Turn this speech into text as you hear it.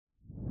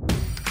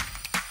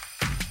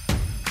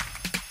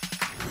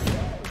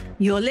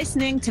You're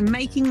listening to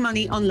Making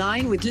Money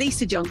Online with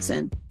Lisa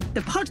Johnson,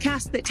 the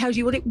podcast that tells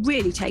you what it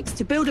really takes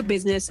to build a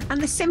business and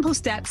the simple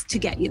steps to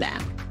get you there.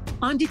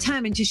 I'm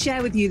determined to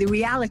share with you the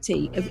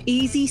reality of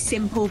easy,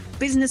 simple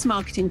business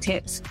marketing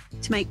tips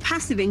to make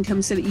passive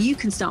income so that you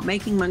can start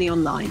making money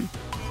online.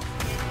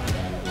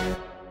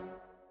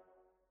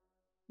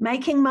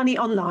 Making Money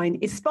Online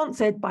is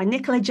sponsored by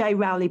Nicola J.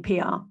 Rowley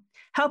PR,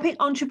 helping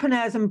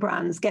entrepreneurs and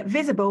brands get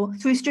visible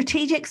through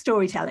strategic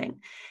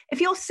storytelling. If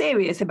you're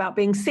serious about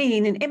being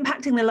seen and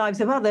impacting the lives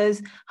of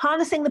others,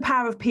 harnessing the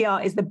power of PR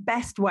is the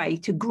best way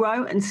to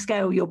grow and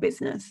scale your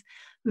business.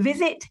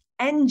 Visit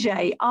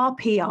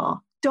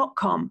njrpr.com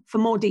for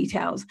more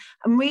details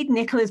and read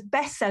Nicola's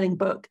best-selling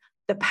book,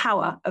 The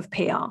Power of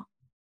PR.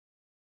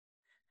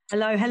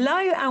 Hello,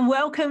 and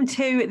welcome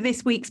to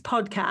this week's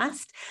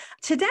podcast.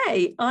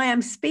 Today, I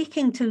am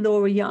speaking to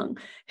Laura Young,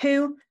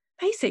 who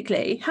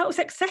basically helps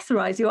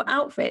accessorize your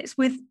outfits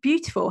with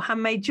beautiful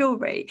handmade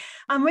jewelry.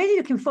 I'm really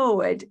looking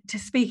forward to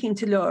speaking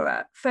to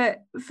Laura for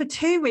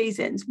two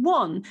reasons.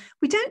 One,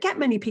 we don't get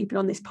many people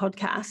on this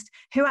podcast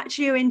who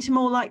actually are into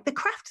more like the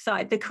craft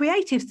side, the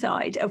creative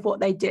side of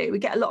what they do. We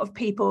get a lot of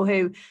people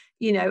who,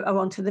 you know, are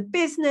onto the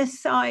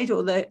business side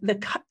or they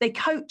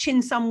coach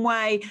in some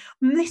way.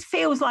 And this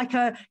feels like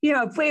a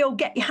real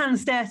get your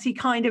hands dirty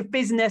kind of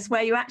business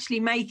where you're actually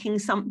making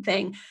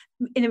something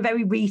in a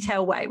very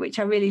retail way, which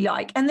I really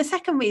like. And the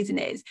second reason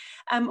is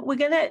we're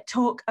going to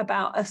talk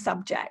about a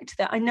subject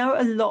that I know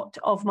a lot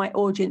of my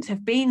audience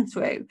have been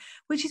through,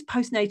 which is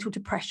postnatal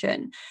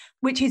depression,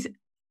 which is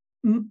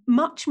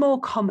much more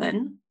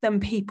common than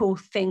people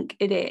think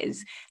it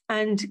is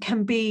and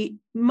can be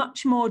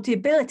much more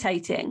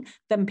debilitating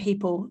than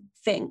people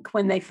think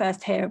when they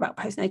first hear about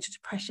postnatal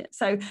depression.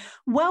 So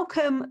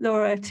welcome,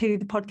 Laura, to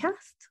the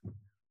podcast.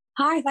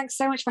 Hi, thanks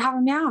so much for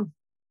having me on.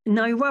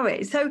 No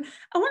worries. So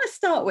I want to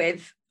start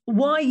with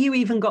why you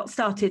even got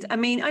started. I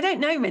mean, I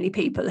don't know many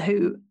people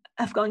who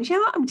have gone, you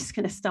know what, I'm just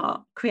going to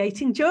start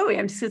creating jewelry.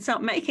 I'm just going to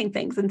start making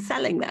things and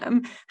selling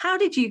them. How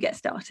did you get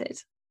started?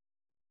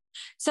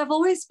 So I've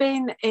always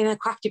been in a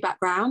crafty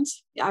background.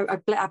 I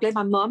blame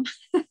my mum.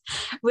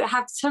 We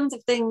have tons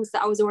of things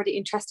that I was already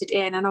interested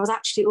in. And I was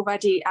actually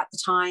already at the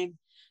time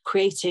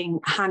creating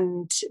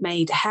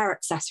handmade hair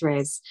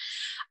accessories.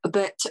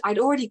 But I'd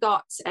already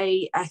got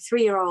a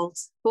 3-year-old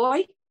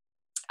boy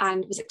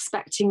and was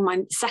expecting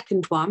my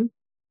second one.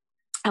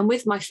 And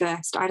with my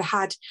first, I'd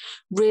had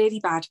really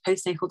bad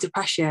postnatal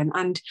depression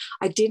and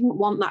I didn't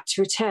want that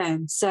to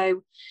return.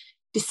 So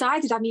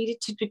decided I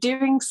needed to be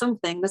doing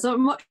something. As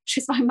much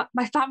as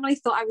my family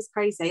thought I was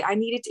crazy, I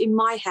needed in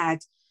my head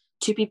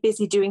to be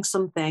busy doing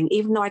something,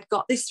 even though I'd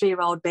got this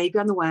 3-year-old baby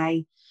on the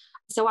way.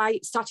 So I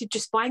started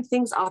just buying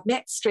things, I'll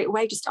admit, straight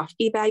away, just off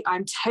eBay.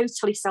 I'm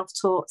totally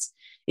self-taught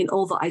in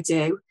all that I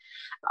do.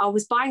 I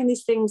was buying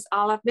these things,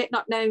 I'll admit,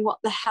 not knowing what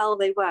the hell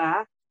they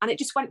were. And it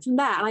just went from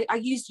there. And I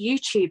used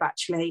YouTube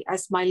actually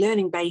as my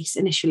learning base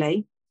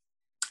initially,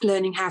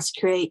 learning how to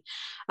create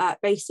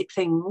basic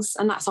things.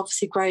 And that's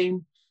obviously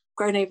grown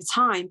over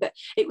time. But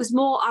it was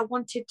more, I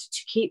wanted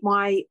to keep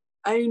my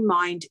own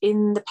mind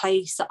in the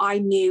place that I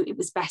knew it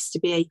was best to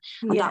be.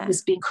 And that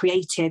was being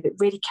creative. It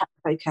really kept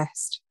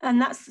focused.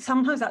 And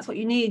sometimes that's what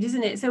you need,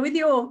 isn't it? So with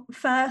your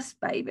first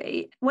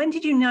baby, when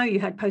did you know you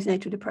had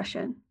postnatal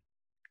depression?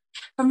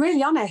 If I'm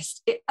really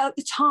honest, at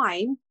the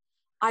time,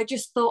 I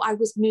just thought I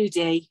was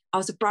moody. I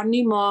was a brand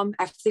new mom.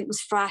 Everything was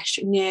fresh,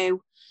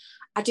 new.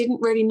 I didn't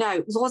really know.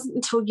 It wasn't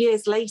until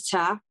years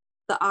later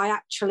that I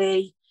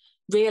actually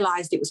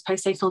realised it was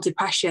postnatal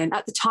depression.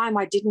 At the time,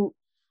 I didn't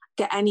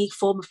get any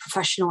form of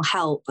professional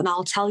help. And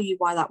I'll tell you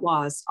why that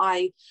was.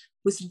 I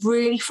was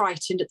really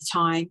frightened at the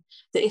time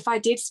that if I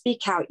did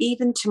speak out,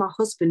 even to my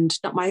husband,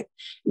 my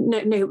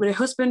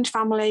husband,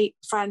 family,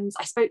 friends,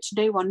 I spoke to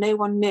no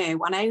one knew.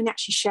 And I only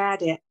actually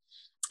shared it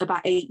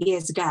about 8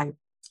 years ago.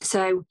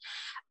 So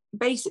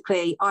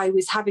basically, I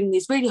was having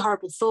these really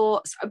horrible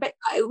thoughts.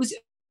 It was a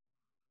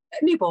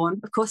newborn,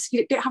 of course,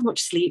 you don't have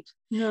much sleep.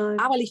 No.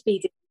 Hourly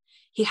feeding.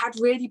 He had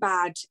really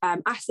bad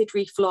acid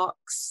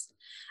reflux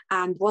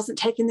and wasn't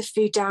taking the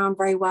food down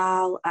very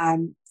well. I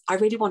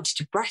really wanted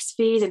to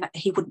breastfeed and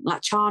he wouldn't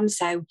latch on.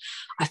 So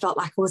I felt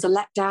like I was a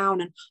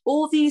letdown and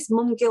all these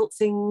mum guilt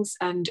things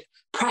and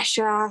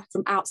pressure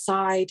from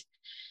outside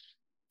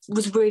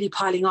was really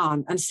piling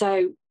on. And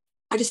so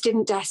I just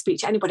didn't dare speak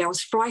to anybody. I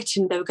was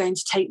frightened they were going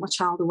to take my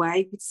child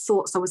away with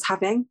thoughts I was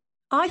having.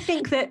 I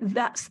think that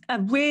that's a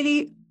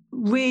really,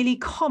 really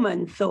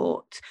common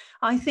thought.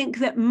 I think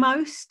that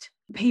most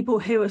people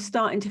who are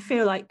starting to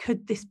feel like,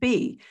 could this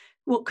be?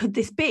 What could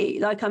this be?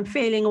 Like, I'm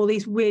feeling all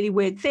these really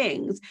weird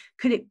things.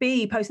 Could it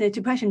be postnatal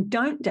depression?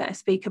 Don't dare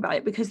speak about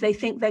it because they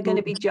think they're going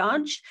to be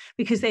judged,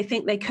 because they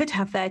think they could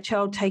have their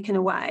child taken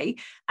away.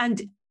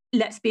 And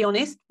let's be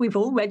honest, we've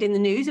all read in the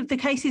news of the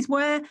cases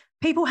where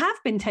people have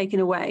been taken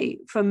away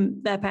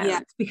from their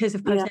parents because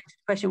of postnatal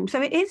depression.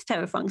 So it is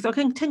terrifying. So I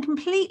can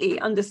completely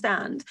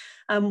understand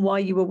why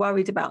you were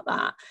worried about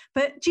that.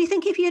 But do you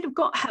think if you'd have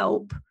got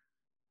help,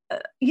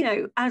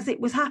 as it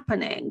was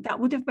happening, that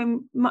would have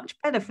been much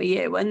better for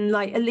you? And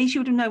like, at least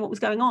you would have known what was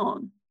going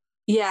on.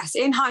 Yes,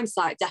 in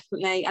hindsight,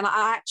 definitely. And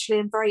I actually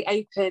am very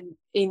open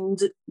in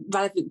the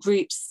relevant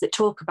groups that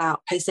talk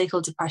about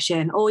postnatal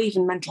depression or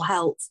even mental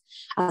health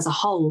as a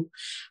whole,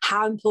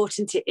 how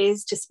important it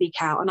is to speak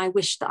out. And I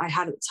wish that I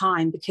had at the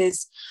time,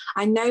 because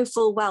I know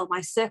full well my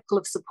circle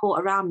of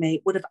support around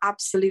me would have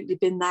absolutely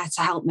been there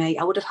to help me.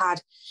 I would have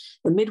had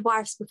the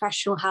midwife's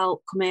professional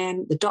help come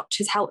in, the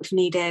doctor's help if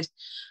needed.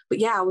 But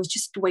yeah, I was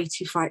just way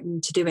too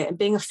frightened to do it. And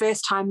being a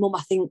first-time mum,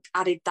 I think,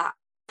 added that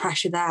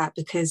pressure there,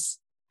 because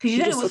you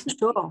don't know what's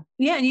sure.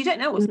 Yeah, and you don't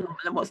know what's normal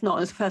and what's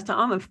not as a first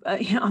time. I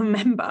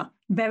remember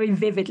very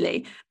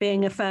vividly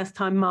being a first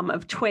time mum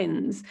of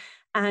twins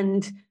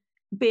and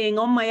being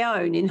on my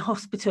own in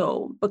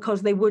hospital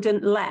because they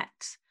wouldn't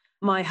let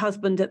my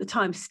husband at the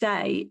time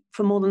stay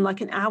for more than like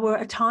an hour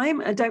at a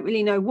time. I don't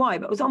really know why,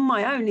 but I was on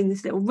my own in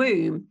this little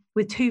room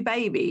with two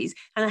babies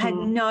and I had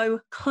no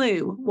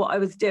clue what I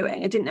was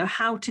doing. I didn't know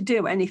how to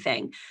do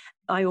anything.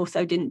 I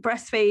also didn't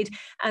breastfeed.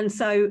 And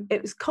so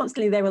it was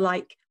constantly, they were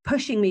like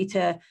pushing me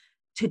to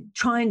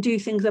try and do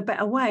things a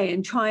better way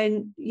and try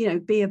and, you know,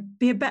 be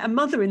a better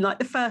mother in like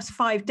the first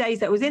 5 days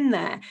that I was in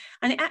there.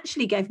 And it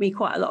actually gave me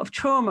quite a lot of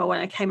trauma when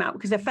I came out,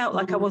 because I felt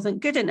like I wasn't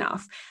good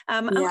enough.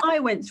 And I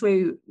went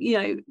through, you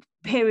know,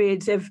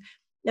 periods of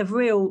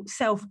real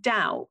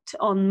self-doubt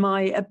on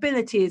my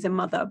ability as a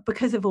mother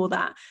because of all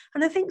that.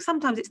 And I think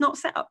sometimes it's not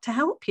set up to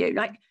help you.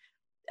 Like,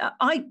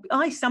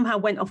 I somehow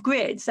went off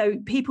grid. So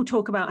people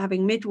talk about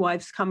having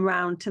midwives come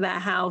round to their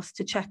house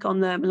to check on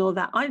them and all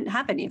that. I didn't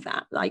have any of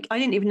that. Like, I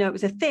didn't even know it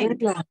was a thing.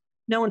 Yeah.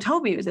 No one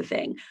told me it was a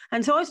thing.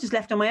 And so I was just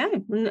left on my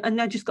own and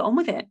I just got on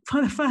with it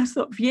for the first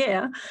sort of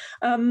year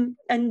and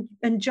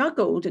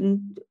juggled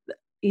and,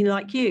 you know,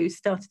 like you,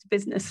 started a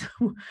business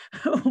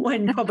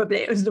when probably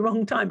it was the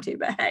wrong time to,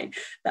 but hey,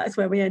 that's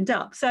where we end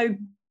up. So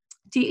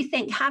do you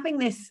think having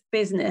this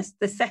business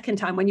the second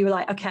time when you were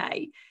like,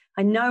 okay,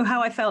 I know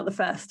how I felt the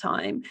first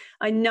time.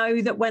 I know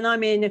that when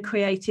I'm in a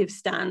creative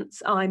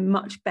stance, I'm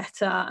much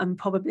better and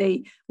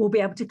probably will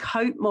be able to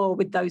cope more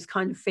with those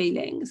kind of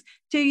feelings.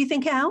 Do you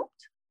think it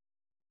helped?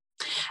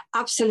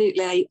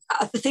 Absolutely.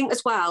 I think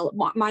as well,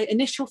 my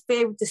initial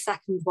fear with the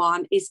second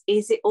one is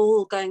it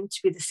all going to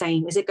be the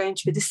same? Is it going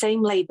to be the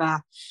same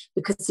labour?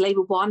 Because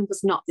labour one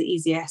was not the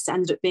easiest. It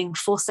ended up being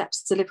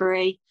forceps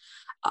delivery.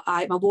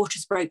 My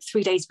waters broke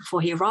 3 days before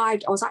he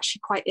arrived. I was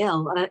actually quite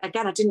ill. And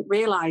again, I didn't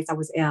realise I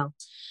was ill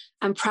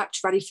and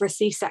prepped ready for a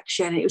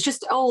C-section. It was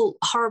just all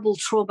horrible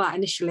trauma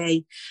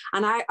initially.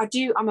 And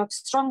I'm a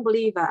strong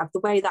believer of the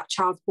way that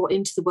child's brought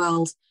into the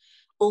world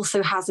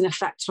also has an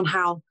effect on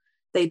how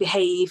they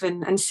behave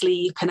and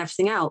sleep and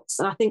everything else.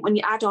 And I think when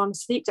you add on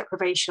sleep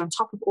deprivation on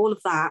top of all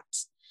of that,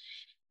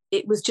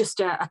 it was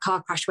just a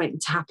car crash waiting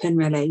to happen,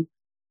 really.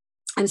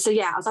 And so,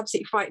 yeah, I was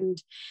absolutely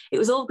frightened. It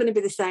was all going to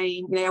be the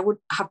same. You know, I would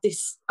have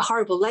this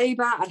horrible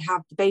labour. I'd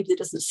have the baby that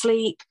doesn't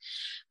sleep.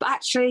 But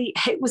actually,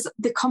 it was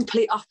the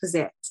complete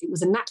opposite. It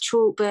was a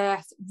natural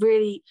birth.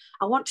 Really,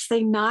 I want to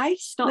say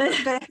nice. Not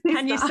that birth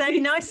Can you say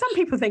nice? Some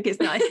people think it's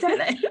nice, don't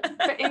they?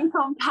 But in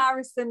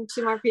comparison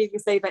to my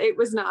previous labour, it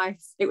was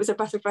nice. It was a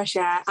breath of fresh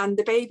air. And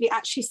the baby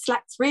actually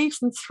slept through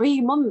from 3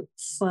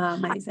 months. Wow,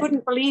 amazing. I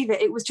couldn't believe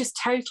it. It was just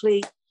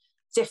totally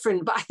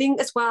different. But I think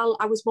as well,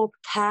 I was more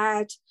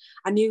prepared.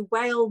 I knew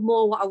way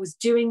more what I was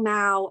doing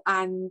now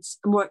and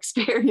more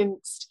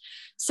experienced.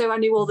 So I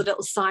knew all the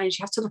little signs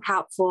you have to look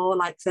out for,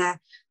 like the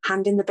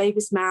hand in the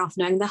baby's mouth,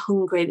 knowing they're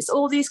hungry. It's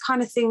all these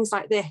kind of things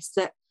like this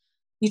that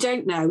you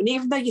don't know. And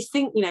even though you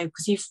think, you know,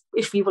 because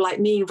if you were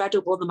like me, read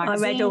up all the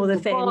magazines. I read all the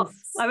things.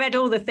 I read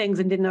all the things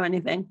and didn't know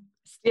anything.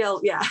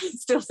 Still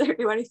don't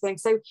do anything.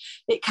 So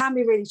it can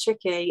be really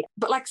tricky.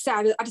 But like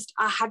I said,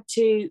 I had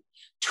to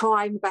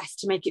try my best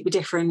to make it be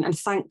different. And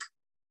thank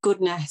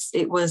goodness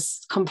it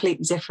was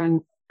completely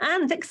different.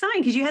 And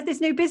exciting, because you had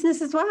this new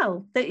business as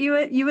well that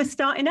you were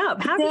starting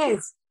up. How did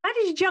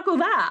you juggle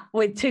that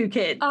with 2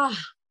 kids?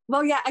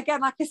 Well, yeah,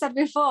 again, like I said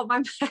before,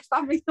 my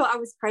family thought I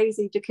was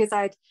crazy because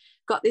I'd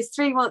got this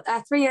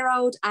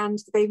 3-year-old and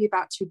the baby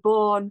about to be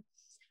born.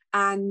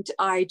 And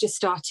I just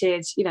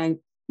started, you know,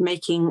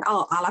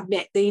 I'll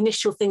admit, the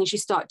initial things you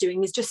start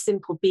doing is just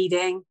simple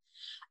beading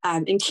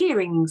and key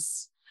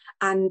rings.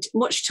 And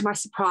much to my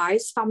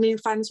surprise, family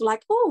and friends were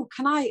like, oh,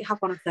 can I have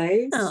one of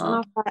those? And I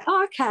was like,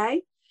 oh,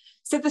 okay.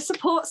 So the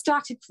support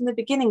started from the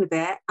beginning with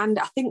it. And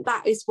I think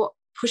that is what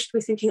pushed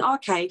me thinking, oh,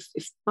 okay,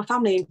 if my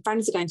family and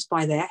friends are going to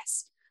buy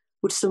this,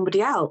 would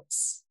somebody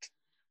else?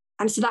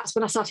 And so that's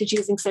when I started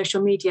using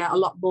social media a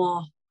lot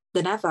more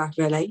than ever,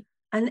 really.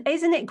 And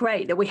isn't it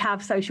great that we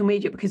have social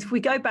media? Because if we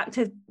go back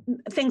to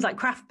things like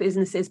craft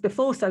businesses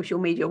before social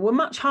media were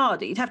much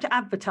harder. You'd have to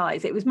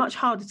advertise. It was much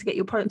harder to get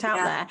your product out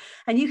there.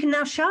 And you can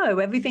now show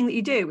everything that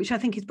you do, which I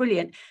think is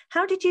brilliant.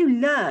 How did you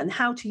learn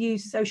how to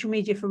use social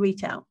media for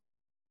retail?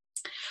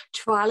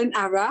 Trial and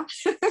error,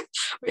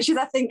 which is,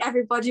 I think,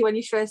 everybody when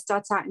you first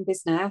start out in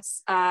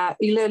business,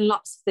 you learn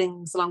lots of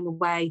things along the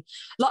way.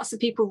 Lots of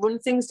people run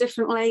things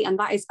differently, and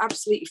that is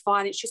absolutely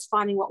fine. It's just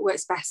finding what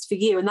works best for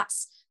you. And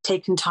that's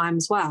taken time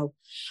as well.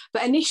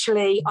 But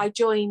initially I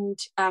joined,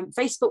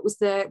 Facebook was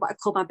what I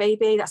call my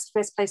baby. That's the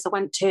first place I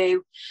went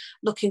to,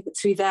 looking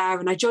through there.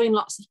 And I joined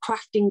lots of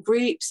crafting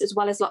groups as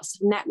well as lots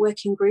of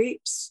networking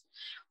groups.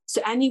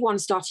 So anyone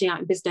starting out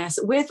in business,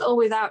 with or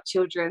without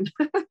children,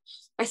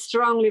 I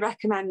strongly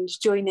recommend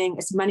joining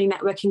as many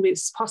networking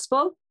groups as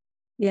possible.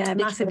 Yeah,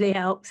 massively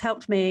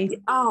helped me.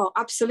 Oh,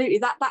 absolutely.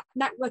 That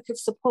network of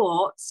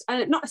support,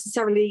 and not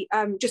necessarily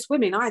just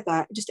women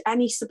either, just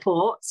any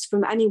supports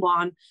from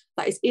anyone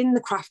that is in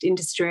the craft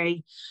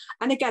industry.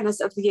 And again,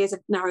 as of the years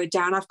have narrowed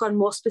down, I've gone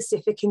more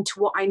specific into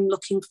what I'm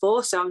looking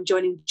for. So I'm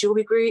joining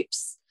jewellery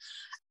groups,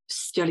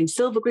 sterling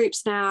silver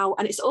groups now.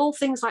 And it's all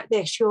things like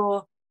this.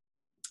 You're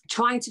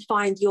trying to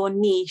find your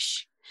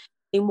niche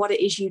in what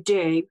it is you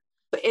do.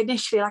 But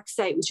initially, like I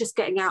say, it was just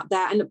getting out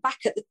there. And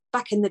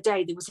back in the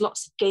day, there was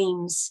lots of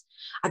games.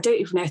 I don't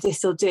even know if they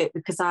still do it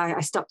because I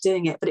stopped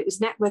doing it, but it was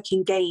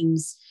networking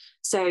games.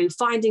 So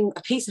finding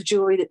a piece of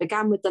jewellery that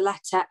began with the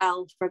letter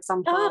L, for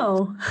example.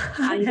 Oh.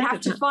 And you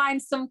have to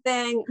find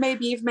something.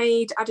 Maybe you've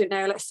made, I don't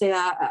know, let's say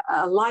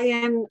a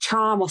lion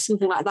charm or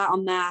something like that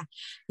on there.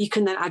 You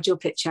can then add your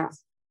picture.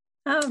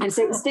 Oh, and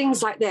so it's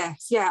things like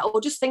this, yeah,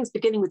 or just things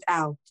beginning with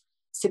L.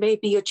 So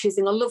maybe you're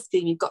choosing a love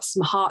theme, you've got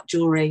some heart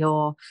jewellery,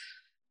 or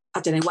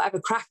I don't know, whatever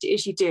craft it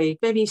is you do,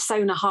 maybe you've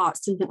sewn a heart,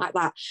 something like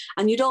that.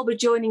 And you'd all be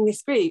joining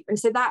this group. And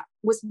so that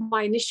was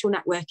my initial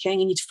networking,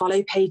 and you'd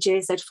follow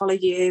pages, they'd follow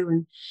you,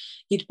 and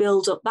you'd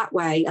build up that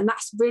way. And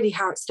that's really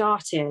how it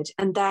started.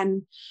 And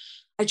then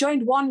I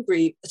joined one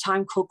group at the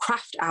time called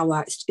Craft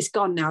Hour. It's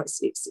gone now,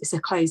 it's a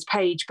closed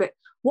page. But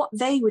what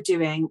they were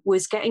doing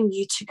was getting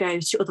you to go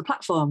to other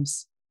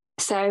platforms.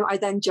 So I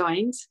then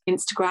joined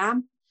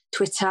Instagram,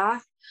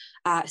 Twitter,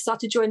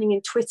 started joining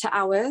in Twitter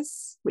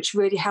hours, which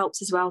really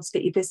helps as well to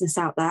get your business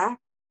out there.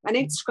 And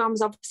Instagram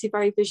is obviously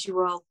very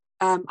visual.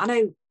 I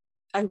know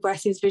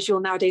everything's visual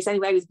nowadays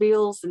anyway, with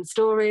reels and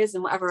stories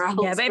and whatever else.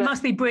 Yeah, but it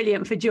must be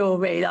brilliant for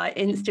jewellery, like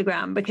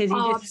Instagram, because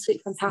you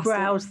just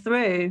browse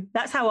through.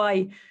 That's how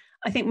I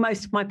think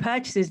most of my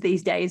purchases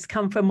these days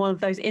come from one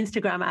of those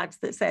Instagram ads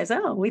that says,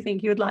 oh, we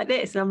think you would like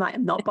this. And I'm like,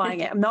 I'm not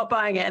buying it.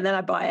 And then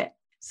I buy it.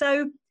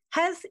 So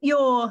has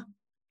your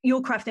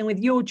crafting with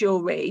your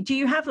jewellery, do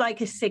you have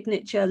like a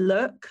signature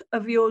look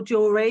of your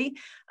jewellery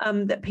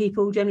that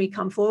people generally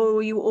come for, or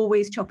are you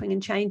always chopping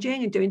and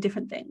changing and doing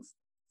different things?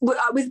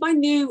 With my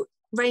new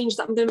range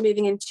that I'm going to be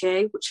moving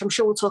into, which I'm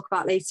sure we'll talk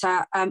about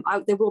later,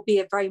 there will be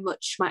a very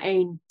much my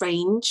own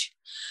range.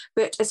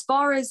 But as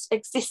far as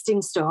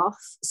existing stuff,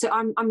 so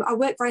I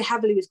work very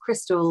heavily with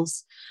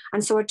crystals,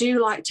 and so I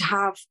do like to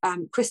have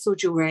crystal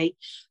jewellery.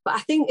 But I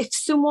think if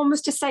someone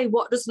was to say,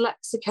 what does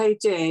Lexico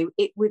do,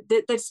 it would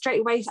they'd straight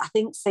away, I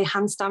think, say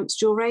hand stamped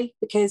jewellery,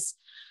 because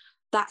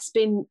that's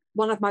been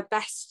one of my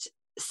best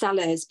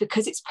sellers,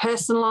 because it's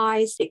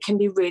personalised, it can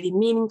be really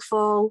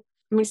meaningful.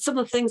 I mean, some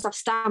of the things I've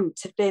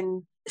stamped have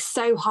been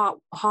so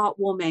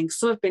heartwarming.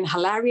 Some have been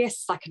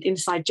hilarious, like an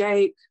inside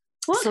joke.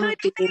 What kind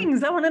of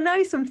things? I want to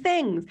know some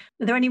things.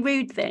 Are there any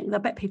rude things? I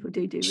bet people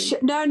do rude things.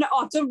 No,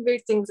 I've done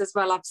rude things as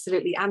well,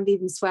 absolutely, and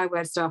even swear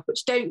word stuff,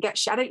 which I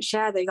don't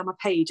share those on my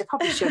page. I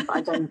probably should, but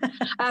I don't.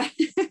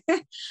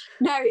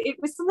 No, it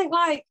was something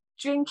like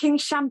drinking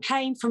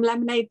champagne from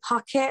lemonade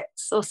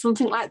pockets or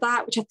something like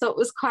that, which I thought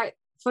was quite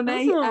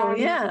funny. Oh,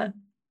 yeah.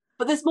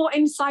 But there's more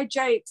inside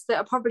jokes that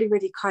are probably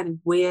really kind of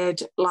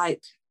weird,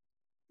 like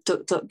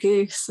duck, duck,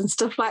 goose and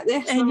stuff like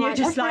this. And you're like,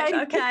 just okay.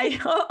 Like, okay,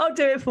 I'll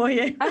do it for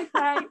you.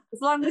 Okay,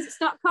 as long as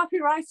it's not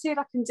copyrighted,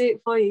 I can do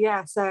it for you.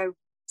 Yeah, so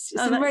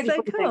it's really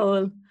so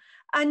cool.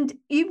 And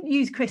you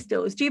use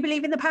crystals. Do you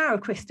believe in the power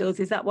of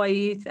crystals? Is that why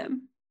you use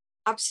them?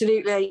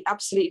 Absolutely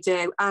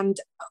do. And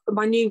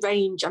my new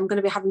range, I'm going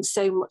to be having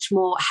so much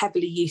more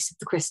heavily use of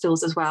the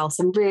crystals as well.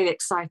 So I'm really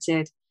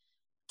excited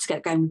to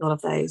get going with all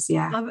of those.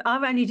 Yeah,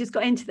 I've only just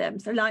got into them,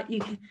 so like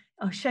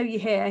I'll show you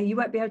here. You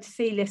won't be able to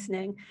see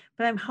listening,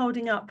 but I'm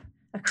holding up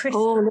a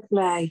crystal,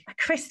 a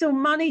crystal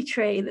money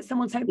tree that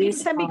someone sent. People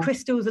send me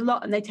crystals a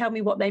lot, and they tell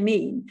me what they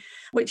mean,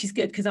 which is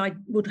good because I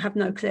would have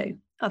no clue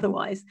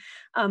otherwise.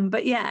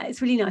 But yeah,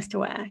 it's really nice to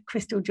wear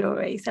crystal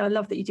jewelry. So I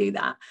love that you do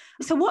that.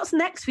 So what's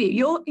next for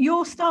you?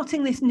 You're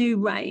starting this new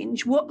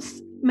range.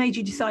 What's made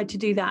you decide to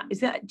do that?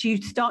 Do you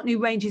start new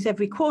ranges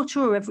every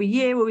quarter or every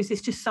year, or is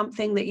this just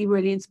something that you're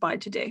really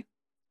inspired to do?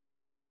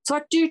 So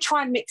I do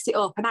try and mix it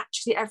up, and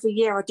actually every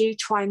year I do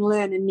try and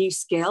learn a new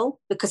skill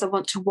because I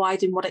want to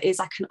widen what it is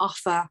I can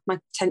offer my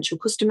potential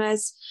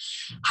customers.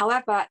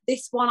 However,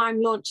 this one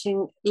I'm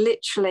launching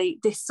literally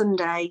this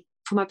Sunday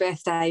for my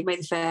birthday, May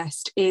the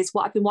 1st, is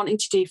what I've been wanting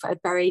to do for a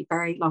very,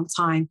 very long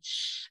time.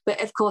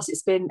 But of course,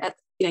 it's been,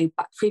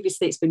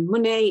 previously it's been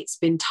money, it's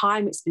been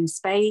time, it's been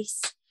space.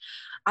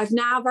 I've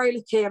now very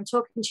lucky, I'm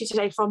talking to you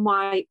today from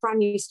my brand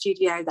new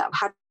studio that I've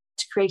had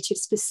created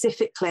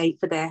specifically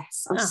for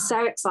this. I'm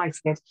so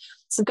excited.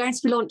 So I'm going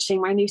to be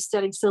launching my new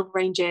sterling silver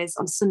ranges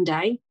on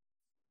Sunday,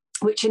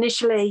 which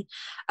initially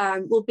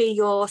will be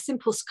your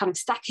simple kind of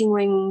stacking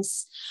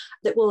rings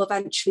that will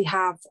eventually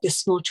have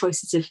just small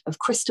choices of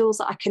crystals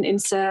that I can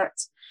insert.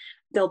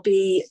 There'll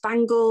be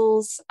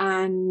bangles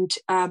and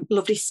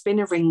lovely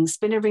spinner rings.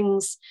 Spinner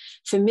rings,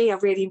 for me, are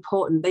really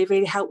important. They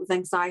really help with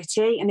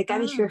anxiety. And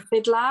again, if you're a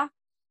fiddler,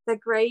 they're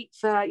great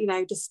for,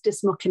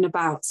 just mucking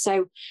about.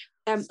 So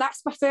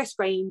that's my first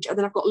range. And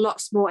then I've got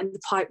lots more in the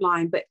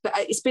pipeline. But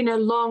it's been a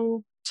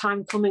long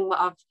time coming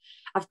that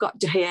I've got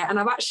to here. And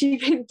I've actually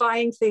been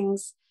buying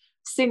things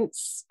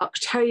since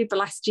October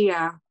last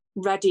year,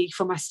 ready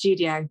for my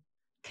studio.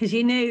 Because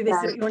you knew this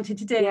is what you wanted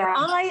to do. Yeah.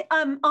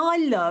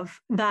 I love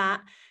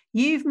that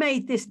you've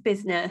made this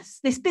business.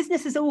 This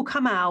business has all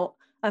come out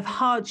of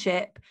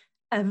hardship,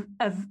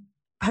 of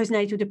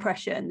postnatal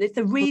depression. It's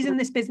the reason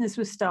this business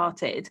was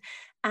started.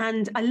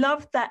 And I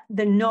love that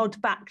the nod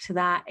back to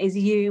that is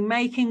you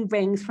making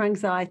rings for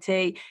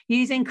anxiety,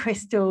 using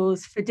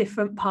crystals for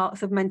different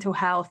parts of mental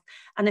health.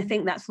 And I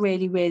think that's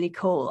really, really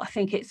cool. I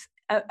think it's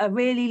a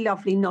really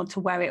lovely nod to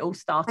where it all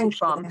started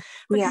from.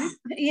 Because,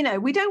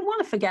 we don't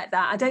want to forget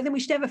that. I don't think we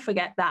should ever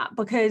forget that,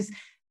 because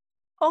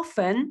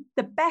often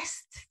the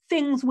best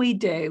things we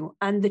do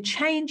and the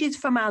changes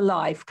from our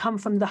life come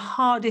from the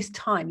hardest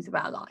times of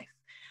our life.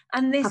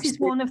 And this is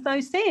one of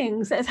those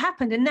things that has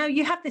happened. And now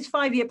you have this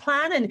 5-year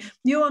plan and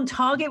you're on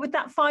target with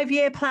that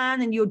 5-year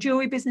plan, and your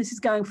jewelry business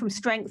is going from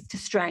strength to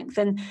strength.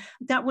 And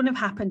that wouldn't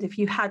have happened if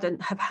you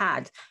hadn't have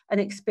had an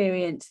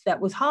experience that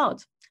was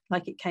hard,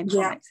 like it came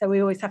from it. So we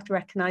always have to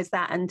recognize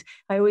that. And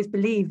I always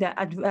believe that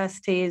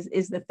adversity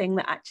is the thing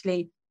that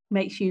actually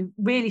makes you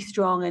really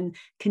strong and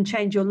can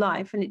change your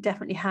life. And it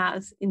definitely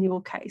has in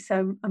your case.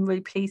 So I'm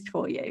really pleased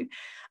for you.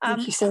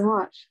 Thank you so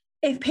much.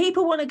 If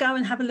people want to go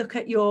and have a look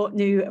at your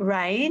new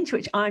range,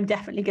 which I'm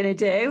definitely going to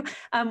do,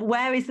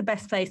 where is the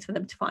best place for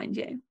them to find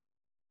you?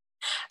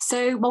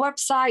 So my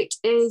website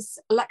is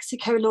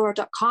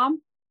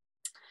lexicolaura.com.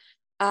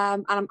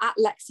 And I'm at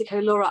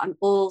LexicoLaura on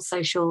all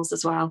socials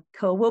as well.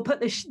 Cool. We'll put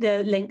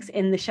the links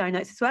in the show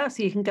notes as well,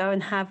 so you can go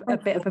and have a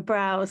bit of a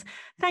browse.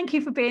 Thank you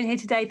for being here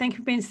today. Thank you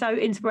for being so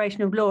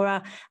inspirational,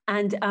 Laura.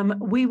 And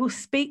we will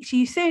speak to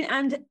you soon.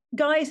 And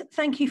guys,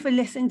 thank you for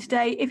listening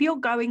today. If you're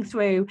going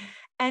through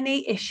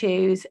any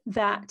issues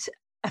that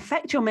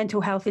affect your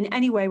mental health in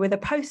any way, whether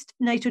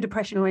postnatal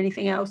depression or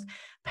anything else,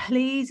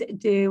 please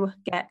do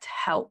get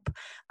help.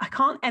 I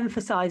can't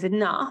emphasize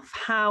enough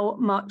how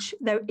much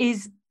there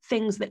is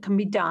things that can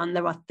be done.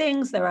 There are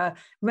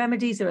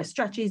remedies, there are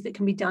strategies that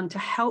can be done to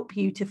help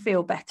you to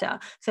feel better.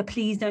 So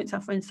please don't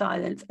suffer in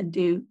silence, and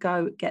do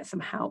go get some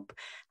help.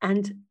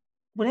 And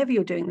whatever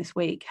you're doing this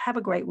week, have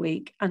a great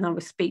week, and I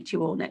will speak to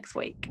you all next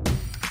week.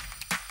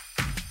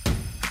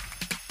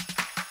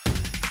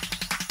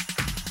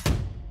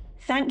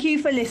 Thank you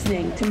for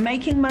listening to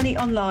Making Money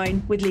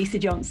Online with Lisa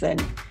Johnson.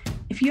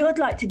 If you would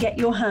like to get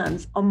your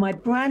hands on my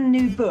brand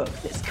new book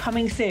that's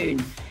coming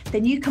soon,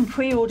 then you can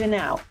pre-order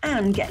now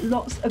and get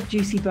lots of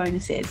juicy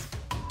bonuses.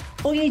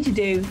 All you need to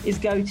do is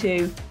go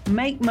to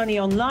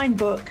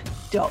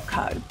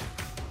makemoneyonlinebook.co.